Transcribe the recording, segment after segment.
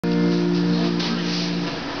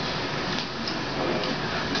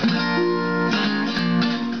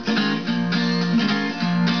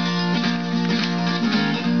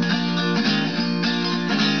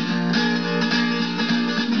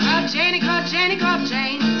Jenny Grove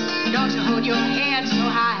Jane, don't you hold your head so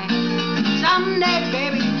high. Someday,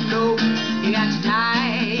 baby, you know you got to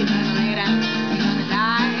die. You're gonna lay down, you're gonna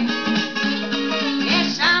die.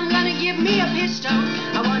 Yes, I'm gonna give me a pistol.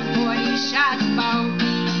 I want 40 shots of ball.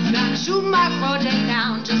 Gonna shoot my Grove Jane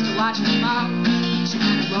down just to watch her fall. She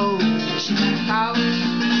gonna roll, she gonna fall.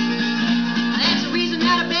 That's the reason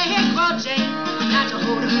that I beg Grove Jane not to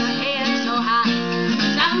hold her